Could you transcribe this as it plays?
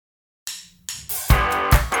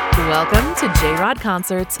Welcome to J-Rod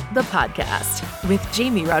Concerts, the podcast, with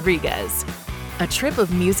Jamie Rodriguez. A trip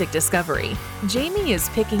of music discovery. Jamie is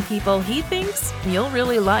picking people he thinks you'll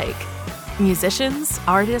really like. Musicians,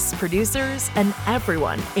 artists, producers, and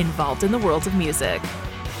everyone involved in the world of music.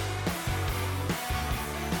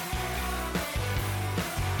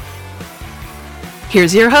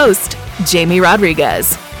 Here's your host, Jamie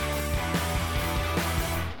Rodriguez.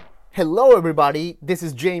 Hello everybody, this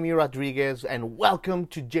is Jamie Rodriguez and welcome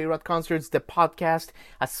to J-Rod Concerts, the podcast,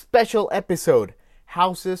 a special episode,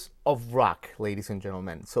 Houses of Rock, ladies and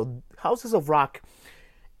gentlemen. So Houses of Rock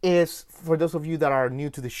is, for those of you that are new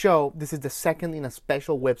to the show, this is the second in a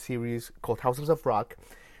special web series called Houses of Rock,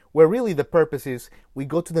 where really the purpose is we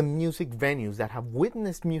go to the music venues that have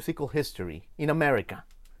witnessed musical history in America.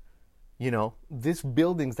 You know, these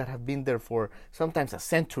buildings that have been there for sometimes a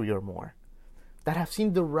century or more, that have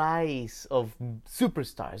seen the rise of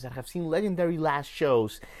superstars, that have seen legendary last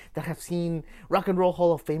shows, that have seen Rock and Roll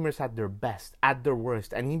Hall of Famers at their best, at their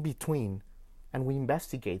worst, and in between. And we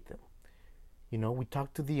investigate them. You know, we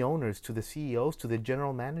talk to the owners, to the CEOs, to the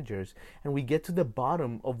general managers, and we get to the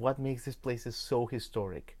bottom of what makes these places so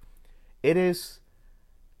historic. It is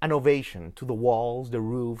an ovation to the walls, the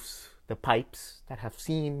roofs, the pipes that have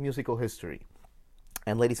seen musical history.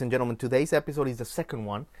 And ladies and gentlemen, today's episode is the second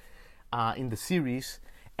one in the series,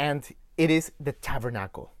 and it is the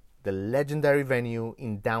Tabernacle, the legendary venue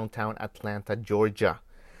in downtown Atlanta, Georgia.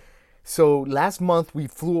 So last month we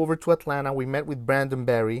flew over to Atlanta. We met with Brandon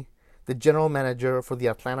Berry, the general manager for the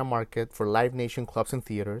Atlanta market for Live Nation clubs and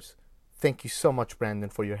theaters. Thank you so much, Brandon,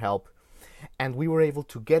 for your help. And we were able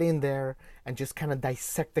to get in there and just kind of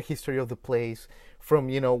dissect the history of the place from,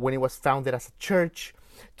 you know, when it was founded as a church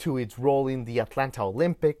to its role in the Atlanta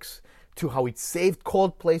Olympics, to how it saved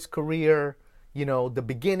Coldplay's career, you know, the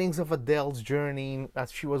beginnings of Adele's journey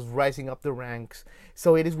as she was rising up the ranks.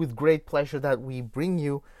 So it is with great pleasure that we bring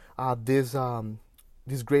you this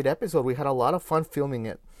great episode. We had a lot of fun filming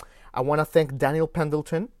it. I want to thank Daniel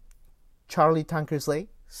Pendleton, Charlie Tankersley,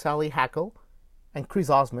 Sally Hackle, and Chris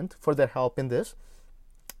Osmond for their help in this.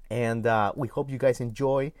 And we hope you guys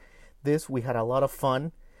enjoy this. We had a lot of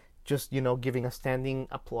fun. Just, you know, giving a standing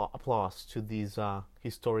applause to these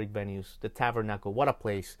historic venues. The Tabernacle, what a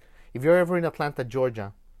place. If you're ever in Atlanta,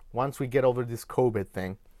 Georgia, once we get over this COVID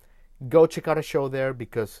thing, go check out a show there,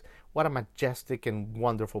 because what a majestic and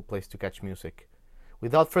wonderful place to catch music.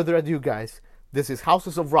 Without further ado, guys, this is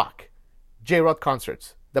Houses of Rock, J-Rod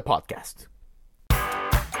Concerts, the podcast.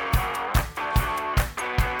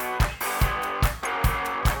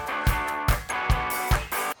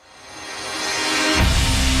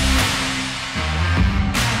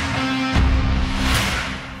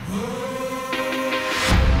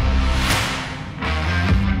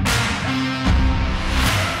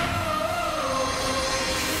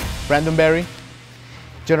 Brandon Berry,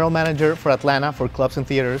 General Manager for Atlanta for clubs and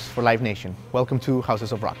theaters for Live Nation. Welcome to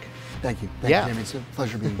Houses of Rock. Thank you. Thank you, Jamie. It's a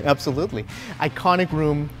pleasure being here. Absolutely. Iconic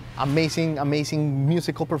room, amazing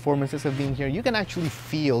musical performances have been here. You can actually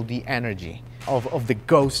feel the energy of the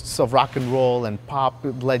ghosts of rock and roll and pop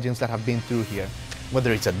legends that have been through here.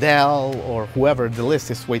 Whether it's Adele or whoever, the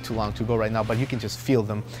list is way too long to go right now, but you can just feel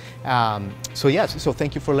them. So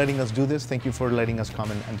thank you for letting us do this. Thank you for letting us come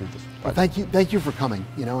and do this. Well, thank you for coming,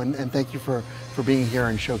 you know, and thank you for being here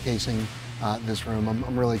and showcasing this room.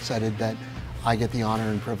 I'm really excited that I get the honor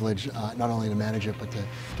and privilege not only to manage it, but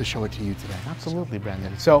to show it to you today. Absolutely,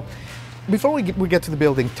 Brandon. So before we get to the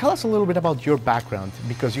building, tell us a little bit about your background,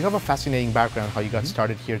 because you have a fascinating background, how you got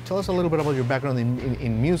started here. Tell us a little bit about your background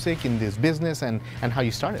in music, in this business, and how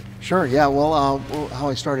you started. Sure, yeah, well, how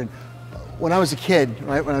I started. When I was a kid,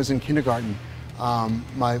 right, when I was in kindergarten,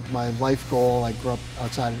 my life goal, I grew up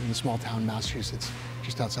outside in a small town in Massachusetts,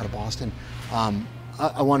 just outside of Boston.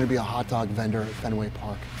 I wanted to be a hot dog vendor at Fenway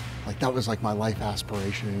Park. Like, that was like my life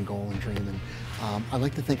aspiration and goal and dream, and I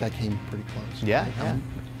like to think I came pretty close. Yeah, yeah.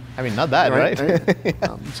 I mean, not bad, right?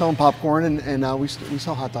 Selling popcorn, and we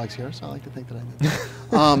sell hot dogs here, so I like to think that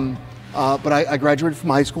I did. But I graduated from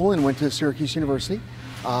high school and went to Syracuse University.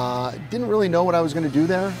 Didn't really know what I was going to do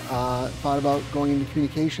there. Thought about going into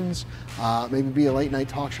communications, maybe be a late night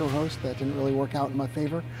talk show host. That didn't really work out in my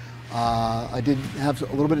favor. I did have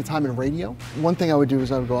a little bit of time in radio. One thing I would do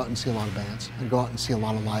is I would go out and see a lot of bands. I'd go out and see a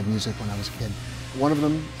lot of live music when I was a kid. One of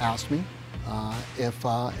them asked me if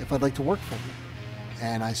I'd like to work for them.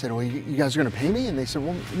 And I said, well, you guys are going to pay me? And they said,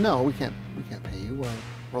 well, no, we can't pay you.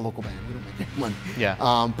 We're a local band. We don't make any money.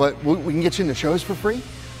 Yeah. But we can get you into shows for free.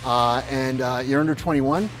 And you're under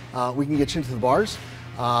 21. We can get you into the bars.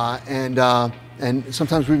 And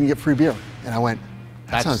sometimes we can get free beer. And I went,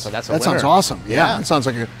 That's a that winner. sounds awesome. Yeah, it sounds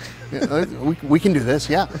like we can do this.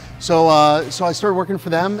 Yeah. So I started working for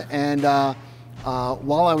them, and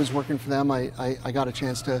while I was working for them, I got a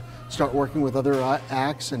chance to start working with other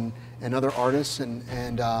acts and other artists,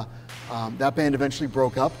 and that band eventually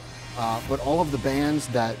broke up. But all of the bands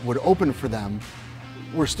that would open for them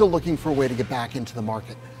were still looking for a way to get back into the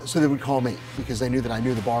market. So they would call me because they knew that I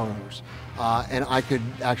knew the bar owners. And I could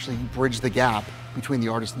actually bridge the gap between the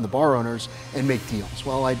artist and the bar owners and make deals.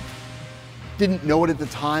 Well, I didn't know it at the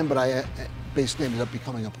time, but I basically ended up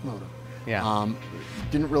becoming a promoter. Yeah.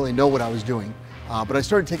 Didn't really know what I was doing. But I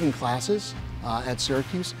started taking classes at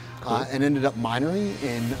Syracuse and ended up minoring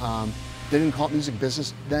in, they didn't call it music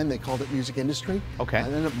business then, they called it music industry. Okay. I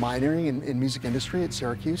ended up minoring in music industry at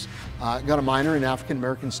Syracuse. Got a minor in African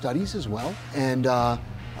American studies as well, and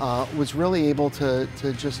was really able to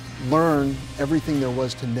just learn everything there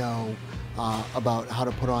was to know about how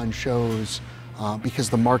to put on shows because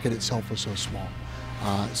the market itself was so small.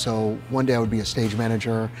 So one day I would be a stage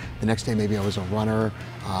manager, the next day maybe I was a runner,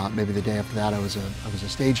 maybe the day after that I was a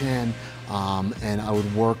stagehand, and I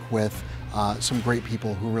would work with some great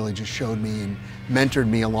people who really just showed me and mentored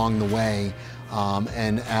me along the way.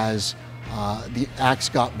 And as the acts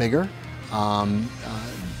got bigger,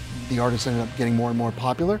 the artists ended up getting more and more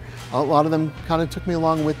popular. A lot of them kind of took me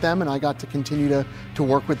along with them, and I got to continue to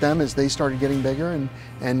work with them as they started getting bigger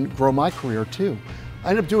and grow my career too. I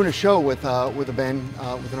ended up doing a show with a band,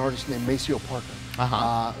 with an artist named Maceo Parker,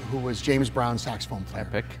 who was James Brown's saxophone player.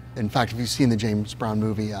 Epic. In fact, if you've seen the James Brown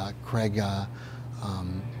movie, Craig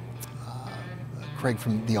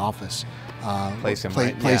from The Office plays him,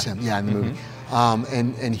 plays him, in the movie.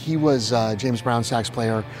 And he was James Brown's sax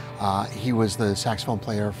player. He was the saxophone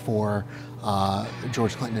player for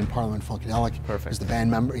George Clinton and Parliament Funkadelic. Perfect. He was the band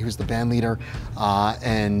member. He was the band leader.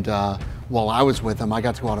 And while I was with him, I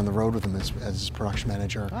got to go out on the road with him as his production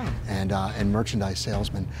manager and merchandise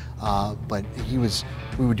salesman. But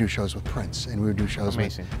we would do shows with Prince, and we would do shows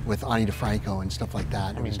with Ani DeFranco and stuff like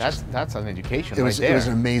that. I mean, that's an education It was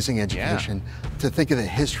an amazing education. Yeah. To think of the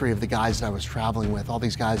history of the guys that I was traveling with, all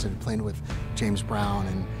these guys that had played with James Brown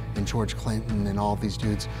and George Clinton and all of these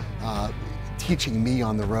dudes, teaching me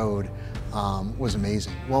on the road was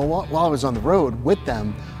amazing. Well, while I was on the road with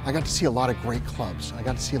them, I got to see a lot of great clubs. I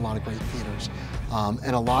got to see a lot of great theaters.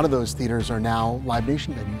 And a lot of those theaters are now Live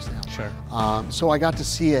Nation venues now. Sure. So I got to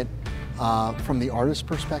see it from the artist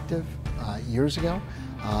perspective years ago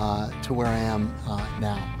to where I am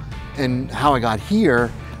now. And how I got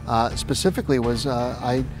here specifically was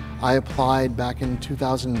I applied back in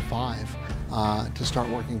 2005 to start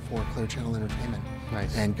working for Clear Channel Entertainment.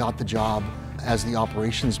 Nice. And got the job as the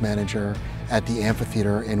operations manager at the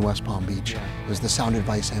amphitheater in West Palm Beach. Yeah. It was the Sound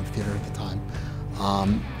Advice Amphitheater at the time.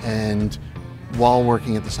 And while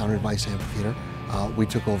working at the Sound Advice Amphitheater, we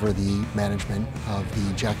took over the management of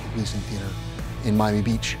the Jackie Gleason Theater in Miami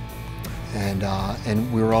Beach.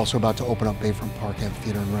 And we were also about to open up Bayfront Park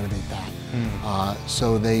Amphitheater and renovate that.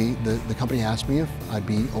 So the company asked me if I'd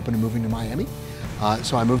be open to moving to Miami.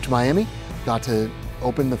 So I moved to Miami, got to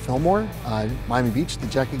open the Fillmore, Miami Beach, the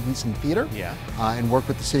Jackie Gleason Theater, and work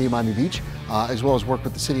with the city of Miami Beach, as well as work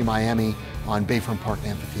with the city of Miami on Bayfront Park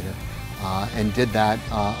Amphitheater. And did that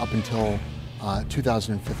up until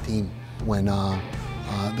 2015 when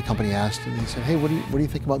the company asked, and he said, hey, what do you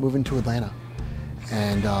think about moving to Atlanta?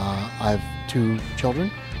 And I have 2 children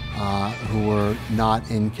who were not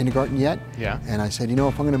in kindergarten yet. Yeah. And I said, you know,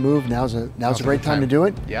 if I'm going to move, now's a great time to do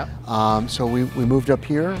it. Yeah. So we moved up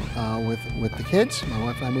here with the kids. My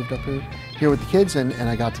wife and I moved up here with the kids, and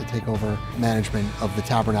I got to take over management of the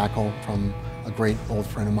Tabernacle from a great old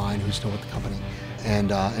friend of mine who's still with the company,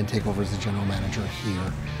 and take over as the general manager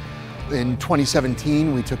here. In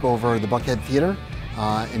 2017, we took over the Buckhead Theater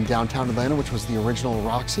in downtown Atlanta, which was the original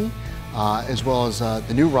Roxy. As well as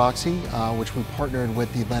the new Roxy, which we partnered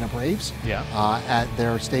with the Atlanta Braves at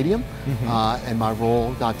their stadium. And my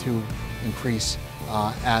role got to increase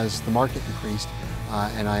as the market increased,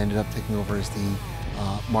 and I ended up taking over as the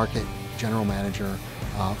market general manager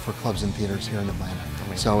for clubs and theaters here in Atlanta.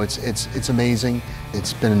 Amazing. So it's amazing.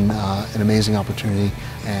 It's been an amazing opportunity,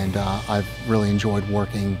 and I've really enjoyed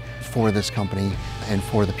working for this company and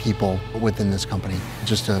for the people within this company.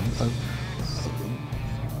 Just a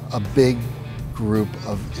big group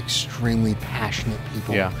of extremely passionate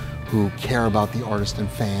people who care about the artist and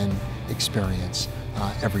fan experience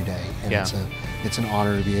every day. And it's an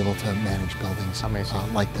honor to be able to manage buildings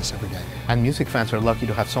like this every day. And music fans are lucky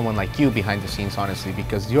to have someone like you behind the scenes, honestly,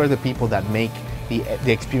 because you're the people that make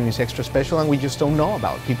the experience extra special, and we just don't know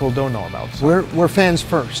about. People don't know about. So. We're fans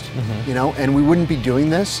first, you know, and we wouldn't be doing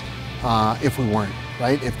this if we weren't,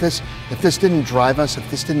 right? If this didn't drive us, if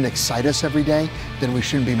this didn't excite us every day, then we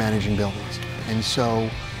shouldn't be managing buildings. And so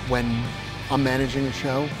when I'm managing a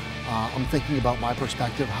show, I'm thinking about my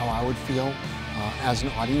perspective, how I would feel as an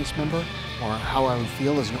audience member, or how I would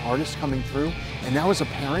feel as an artist coming through. And now as a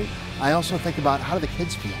parent, I also think about how do the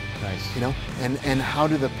kids feel, Nice. you know, and how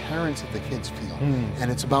do the parents of the kids feel. And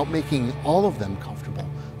it's about making all of them comfortable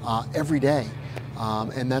every day.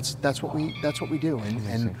 And that's what we do.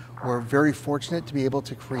 And we're very fortunate to be able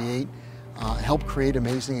to help create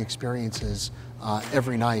amazing experiences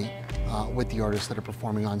every night with the artists that are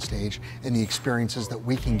performing on stage, and the experiences that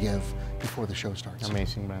we can give before the show starts.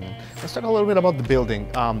 Amazing, Brandon. Let's talk a little bit about the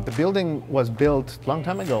building. The building was built a long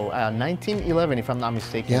time ago, 1911, if I'm not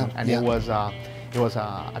mistaken, Yeah, and yeah. it was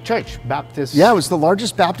a church, Baptist. Yeah, it was the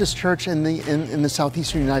largest Baptist church in the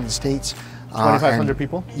southeastern United States. 2,500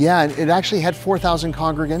 people? Yeah, it actually had 4,000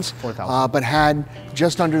 congregants, 4,000. but had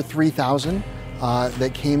just under 3,000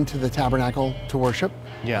 that came to the Tabernacle to worship.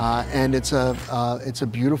 Yeah. And it's a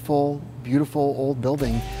beautiful, beautiful old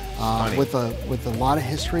building with a lot of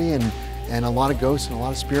history and a lot of ghosts and a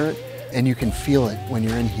lot of spirit. And you can feel it when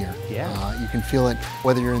you're in here. Yeah. You can feel it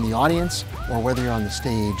whether you're in the audience or whether you're on the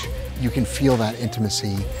stage. You can feel that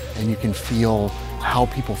intimacy, and you can feel how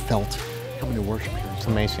people felt coming to worship here. It's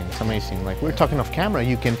amazing. It's amazing. Like we're talking off camera,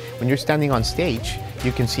 when you're standing on stage,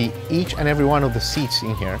 you can see each and every one of the seats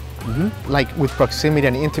in here, like with proximity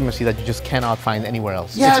and intimacy that you just cannot find anywhere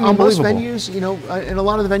else. Yeah, it's I mean, most unbelievable. venues, in a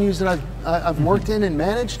lot of the venues that I've worked in and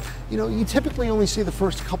managed, you typically only see the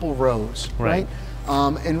first couple rows, Right.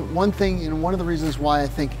 And one of the reasons why I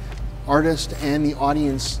think artists and the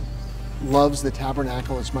audience loves the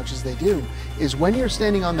Tabernacle as much as they do is when you're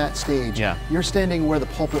standing on that stage, Yeah. you're standing where the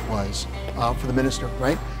pulpit was for the minister,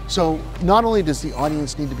 right? So not only does the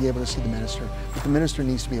audience need to be able to see the minister, but the minister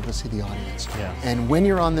needs to be able to see the audience. Yeah. And when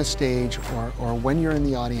you're on this stage or when you're in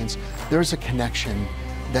the audience, there's a connection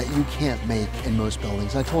that you can't make in most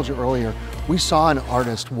buildings. I told you earlier, we saw an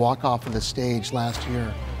artist walk off of the stage last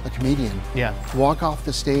year, a comedian, Yeah. walk off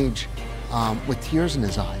the stage with tears in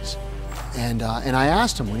his eyes. And I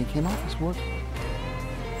asked him when he came off, I said, what's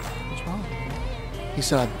wrong? He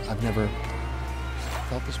said, I've never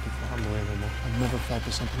felt this before. Unbelievable. I've never felt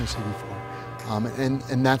this intimacy before.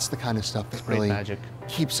 And that's the kind of stuff that great really magic.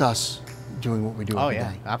 keeps us doing what we do every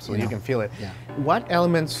day. Absolutely. You can feel it. Yeah. What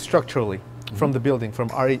elements structurally from the building, from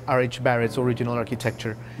R.H. Barrett's original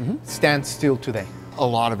architecture, stand still today? A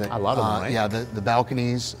lot of it. A lot of them, right? Yeah, the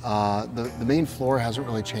balconies, the main floor hasn't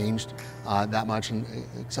really changed that much,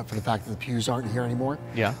 except for the fact that the pews aren't here anymore.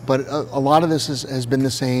 Yeah. But a lot of this has been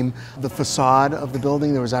the same. The facade of the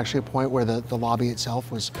building, there was actually a point where the lobby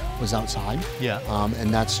itself was outside. Yeah.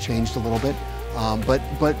 And that's changed a little bit. But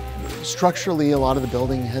structurally, a lot of the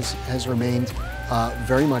building has remained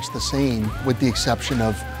very much the same, with the exception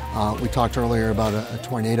of we talked earlier about a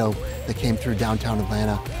tornado that came through downtown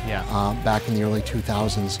Atlanta back in the early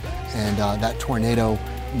 2000s, and that tornado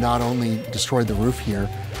not only destroyed the roof here,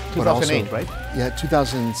 but also 2008, right? Yeah,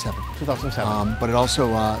 2007. 2007. But it also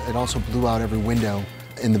blew out every window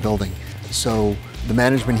in the building. So the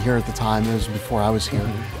management here at the time, this was before I was here,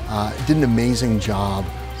 did an amazing job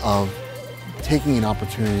of taking an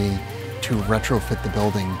opportunity to retrofit the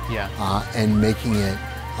building and making it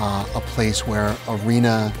a place where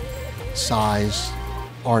arena-size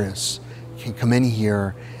artists can come in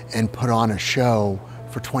here and put on a show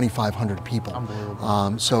for 2,500 people.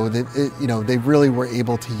 Unbelievable. So they really were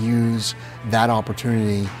able to use that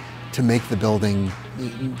opportunity to make the building,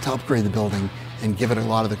 to upgrade the building, and give it a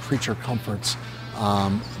lot of the creature comforts,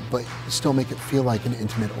 but still make it feel like an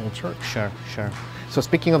intimate old church. Sure. So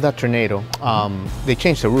speaking of that tornado, they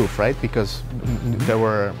changed the roof, right? Because there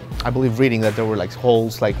were, I believe, reading that there were like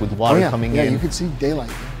holes, like with water coming in. Yeah, you could see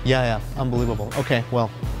daylight. Yeah, unbelievable. Okay, well,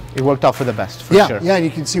 it worked out for the best, for sure. Yeah, and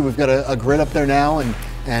you can see we've got a grid up there now, and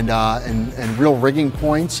real rigging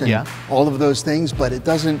points, and all of those things, but it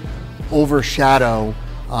doesn't overshadow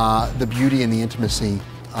the beauty and the intimacy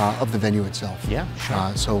of the venue itself. Yeah,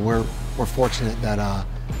 sure. So we're fortunate that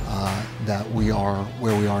we are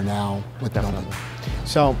where we are now with the building.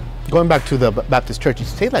 So going back to the Baptist church, it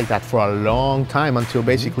stayed like that for a long time until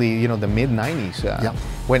basically the mid '90s,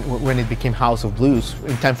 when it became House of Blues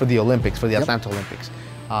in time for the Olympics, for the Atlanta Olympics.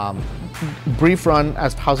 Brief run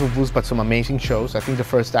as House of Blues, but some amazing shows. I think the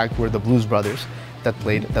first act were the Blues Brothers that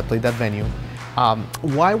played that venue.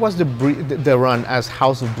 Why was the run as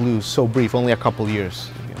House of Blues so brief, only a couple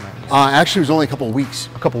years? Actually, it was only a couple of weeks.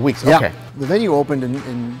 A couple of weeks. Yeah. Okay. The venue opened in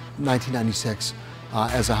 1996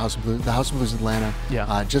 as a House of Blues, the House of Blues Atlanta,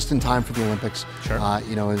 just in time for the Olympics. Sure.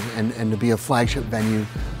 And to be a flagship venue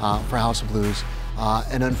for House of Blues.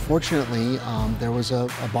 And unfortunately, there was a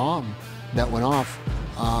bomb that went off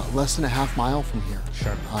less than a half mile from here.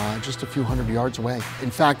 Sure. Just a few hundred yards away.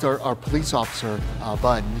 In fact, our police officer,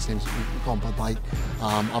 Bud, his name's, we call him Bud Light,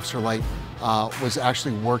 Officer Light, was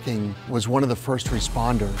actually was one of the first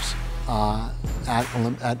responders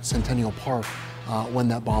at Centennial Park when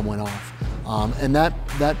that bomb went off. And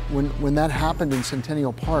when that happened in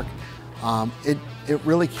Centennial Park, it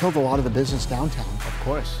really killed a lot of the business downtown. Of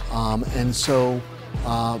course. And so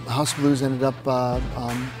House of Blues ended up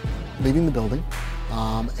leaving the building,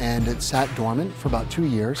 and it sat dormant for about 2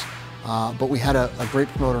 years. But we had a great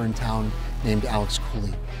promoter in town named Alex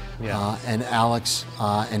Cooley. Yeah. And Alex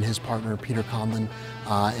and his partner Peter Conlon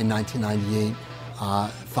in 1998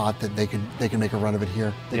 thought that they could make a run of it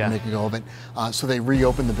here. They could make a go of it. So they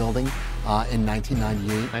reopened the building in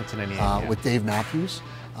 1998, with Dave Matthews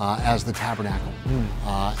as the Tabernacle.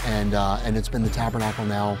 And it's been the Tabernacle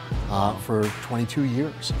now for 22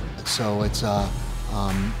 years. So it's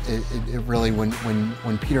it really,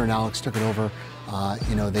 when Peter and Alex took it over,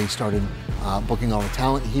 they started booking all the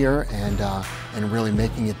talent here and really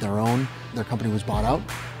making it their own. Their company was bought out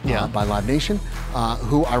by Live Nation,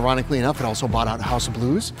 who, ironically enough, had also bought out House of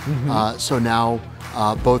Blues. So now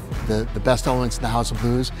both the best elements of the House of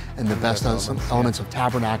Blues and the best elements of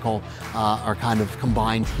Tabernacle are kind of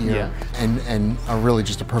combined here, and are really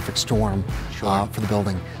just a perfect storm for the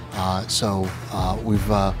building. So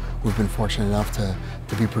we've been fortunate enough to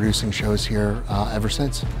be producing shows here ever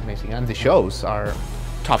since. Amazing, and the shows are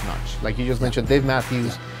top notch. Like you just mentioned, Dave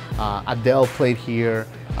Matthews, Adele played here,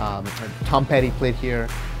 Tom Petty played here.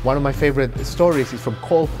 One of my favorite stories is from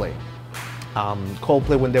Coldplay.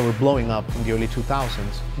 Coldplay, when they were blowing up in the early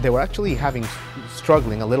 2000s, they were actually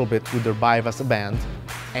struggling a little bit with their vibe as a band,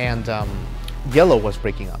 and Yellow was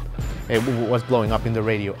breaking up. It was blowing up in the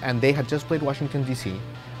radio, and they had just played Washington, D.C.,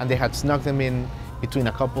 and they had snuck them in between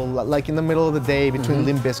a couple, like in the middle of the day, between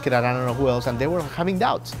Limp Bizkit and I don't know who else, and they were having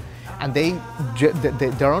doubts. And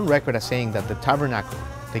they're on record as saying that the Tabernacle,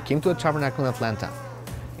 they came to the Tabernacle in Atlanta,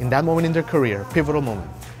 in that moment in their career, pivotal moment,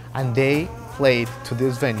 and they played to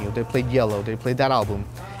this venue, they played Yellow, they played that album,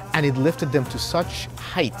 and it lifted them to such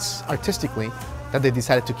heights artistically that they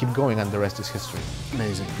decided to keep going, and the rest is history.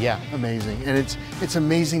 Amazing. Yeah. Amazing. And it's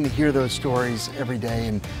amazing to hear those stories every day,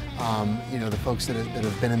 and the folks that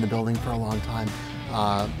have been in the building for a long time,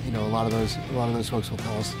 a lot of those folks will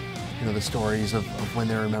tell us, the stories of when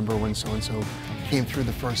they remember when so-and-so came through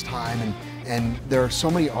the first time, and there are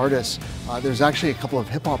so many artists. There's actually a couple of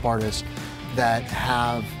hip-hop artists that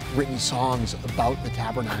have written songs about the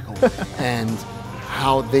Tabernacle and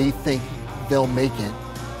how they think they'll make it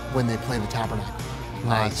when they play the Tabernacle.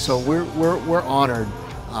 Nice. So we're honored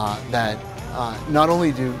that not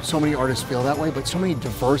only do so many artists feel that way, but so many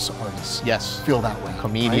diverse artists feel that way.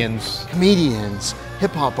 Comedians. Right? Comedians,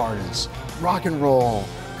 hip-hop artists, rock and roll,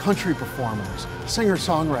 country performers,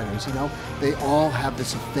 singer-songwriters, they all have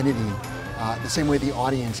this affinity, the same way the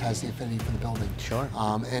audience has the affinity for the building. Sure.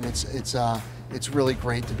 And it's really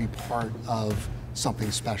great to be part of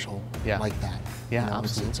something special like that. Yeah,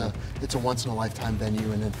 absolutely. It's a once-in-a-lifetime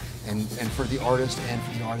venue, and for the artist and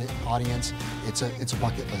for the audience, it's a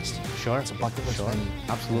bucket list. Sure. It's a bucket list venue.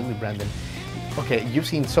 Absolutely, Brandon. Okay, you've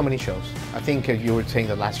seen so many shows. I think you were saying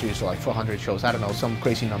that last year you saw like 400 shows. I don't know, some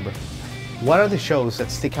crazy number. What are the shows that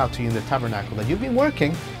stick out to you in the Tabernacle that you've been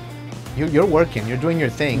working? You're working, you're doing your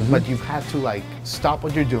thing, but you've had to like stop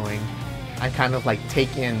what you're doing and kind of like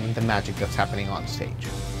take in the magic that's happening on stage?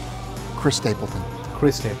 Chris Stapleton.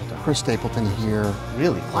 Chris Stapleton. Chris Stapleton here.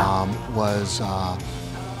 Really? Wow. Was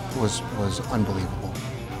unbelievable.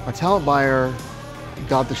 Our talent buyer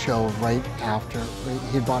got the show right after.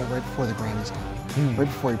 He had bought it right before the Grammys happened, right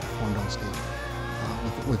before he performed on stage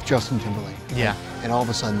with Justin Timberlake. Yeah. And all of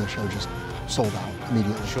a sudden the show just sold out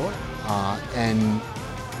immediately. Sure. And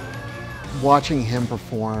watching him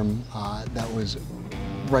perform, that was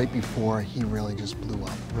right before he really just blew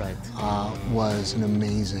up. Right. Was an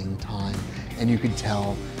amazing time, and you could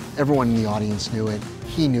tell everyone in the audience knew it.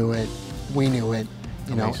 He knew it. We knew it.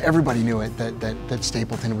 Everybody knew it that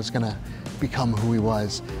Stapleton was going to become who he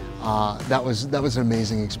was. That was an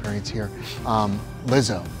amazing experience here.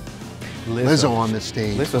 Lizzo on the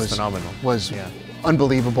stage was phenomenal. Was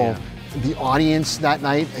unbelievable. Yeah. The audience that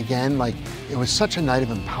night, again, like it was such a night of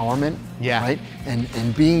empowerment, right?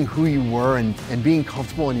 And being who you were and being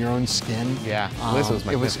comfortable in your own skin. Yeah, Lizzo's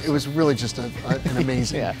magnificent. It was really just an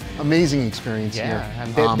amazing, amazing experience here. Yeah,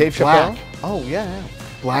 and Dave Chappelle. Oh yeah.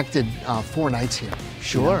 Black did 4 nights here.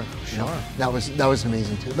 Sure. That was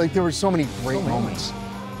amazing too. Like there were so many great moments,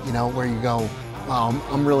 where you go, wow,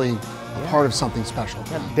 I'm really part of something special.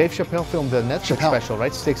 Yeah, Dave Chappelle filmed the Netflix special,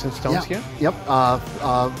 right? Sticks and Stones here? Yep.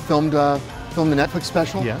 Filmed the Netflix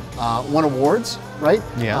special. Yeah. Won awards, right?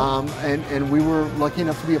 Yeah. And we were lucky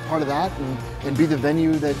enough to be a part of that and be the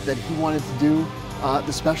venue that he wanted to do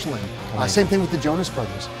the special in. Same thing with the Jonas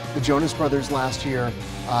Brothers. The Jonas Brothers last year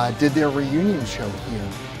did their reunion show here.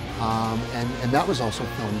 And that was also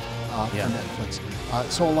filmed for Netflix.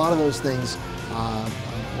 So a lot of those things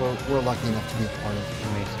we're lucky enough to be a part of.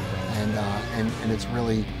 Amazing. And it's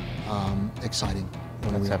really exciting.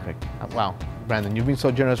 That's epic. Wow. Brandon, you've been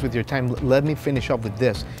so generous with your time. Let me finish up with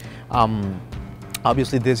this.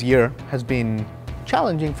 Obviously, this year has been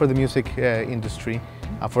challenging for the music industry,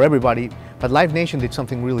 for everybody, but Live Nation did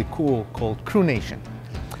something really cool called Crew Nation.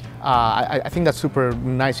 I think that's super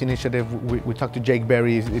nice initiative. We talked to Jake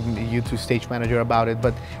Berry, U2 stage manager, about it,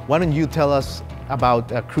 but why don't you tell us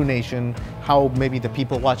about Crew Nation, how maybe the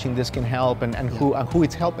people watching this can help and who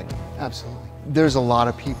it's helping? Absolutely. There's a lot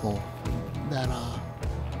of people that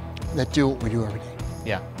do what we do every day.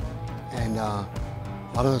 Yeah. And a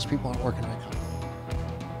lot of those people aren't working right now.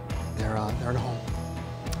 They're at home.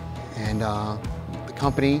 And the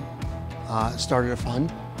company started a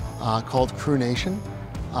fund called Crew Nation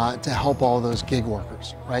to help all those gig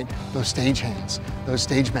workers, right? Those stage hands, those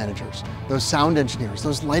stage managers, those sound engineers,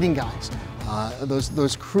 those lighting guys,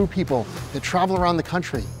 those crew people that travel around the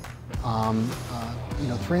country,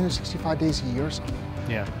 365 days a year or something.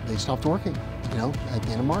 Yeah. They stopped working, at the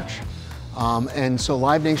end of March. And so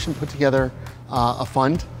Live Nation put together a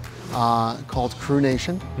fund called Crew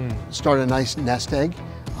Nation, started a nice nest egg.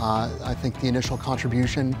 I think the initial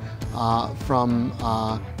contribution from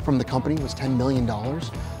the company was $10 million.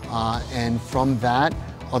 And from that,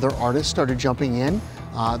 other artists started jumping in.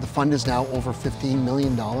 The fund is now over $15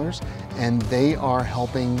 million, and they are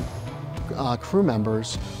helping crew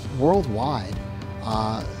members worldwide,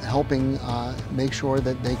 helping make sure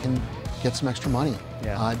that they can get some extra money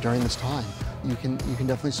during this time. You can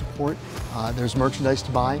definitely support. There's merchandise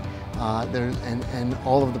to buy, and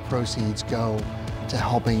all of the proceeds go to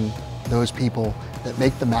helping those people that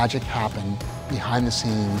make the magic happen behind the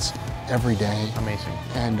scenes every day. Amazing.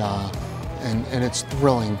 And it's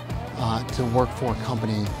thrilling to work for a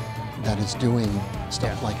company that is doing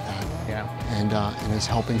stuff like that. Yeah. And is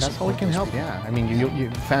helping. That's how it can help. People. Yeah. I mean, you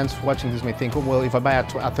fans watching this may think, oh, well, if I buy a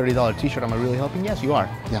 $30 T-shirt, am I really helping? Yes, you are.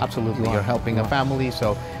 Yeah, absolutely. You're helping a family.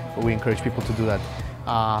 So we encourage people to do that.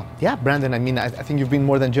 Brandon. I mean, I think you've been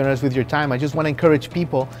more than generous with your time. I just want to encourage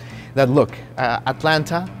people that look,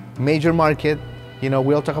 Atlanta, major market. We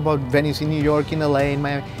all talk about venues in New York, in LA, in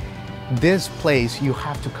Miami. This place, you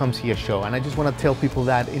have to come see a show. And I just want to tell people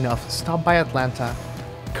that stop by Atlanta,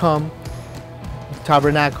 come,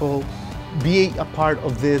 Tabernacle, be a part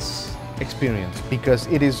of this experience, because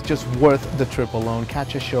it is just worth the trip alone.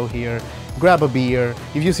 Catch a show here, grab a beer.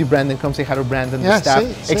 If you see Brandon, come say hi to Brandon, the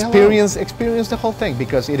staff. Experience the whole thing,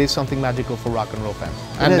 because it is something magical for rock and roll fans.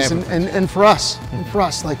 It is, and for us,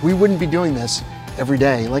 like, we wouldn't be doing this every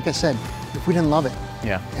day, like I said, if we didn't love it.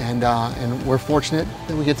 Yeah. And we're fortunate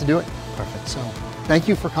that we get to do it. Perfect. So thank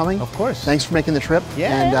you for coming. Of course. Thanks for making the trip.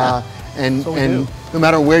 Yeah. And no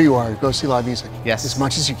matter where you are, go see live music. Yes. As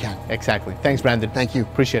much as you can. Exactly. Thanks, Brandon. Thank you.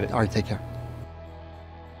 Appreciate it. All right, take care.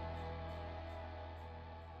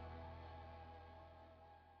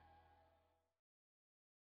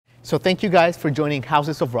 So thank you guys for joining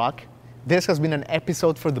Houses of Rock. This has been an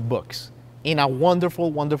episode for the books in a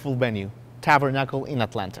wonderful, wonderful venue, Tabernacle in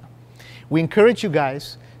Atlanta. We encourage you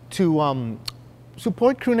guys to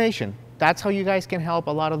support Crew Nation. That's how you guys can help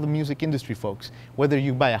a lot of the music industry folks. Whether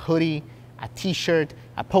you buy a hoodie, a t-shirt,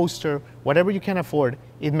 a poster, whatever you can afford,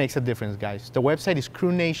 it makes a difference, guys. The website is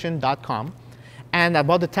crewnation.com. And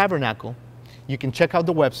about the Tabernacle, you can check out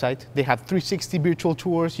the website. They have 360 virtual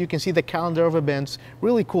tours. You can see the calendar of events,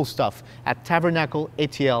 really cool stuff at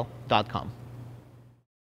tabernacleatl.com.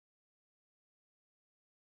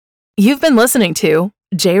 You've been listening to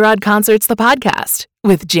J-Rod Concerts, the podcast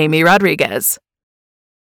with Jamie Rodriguez.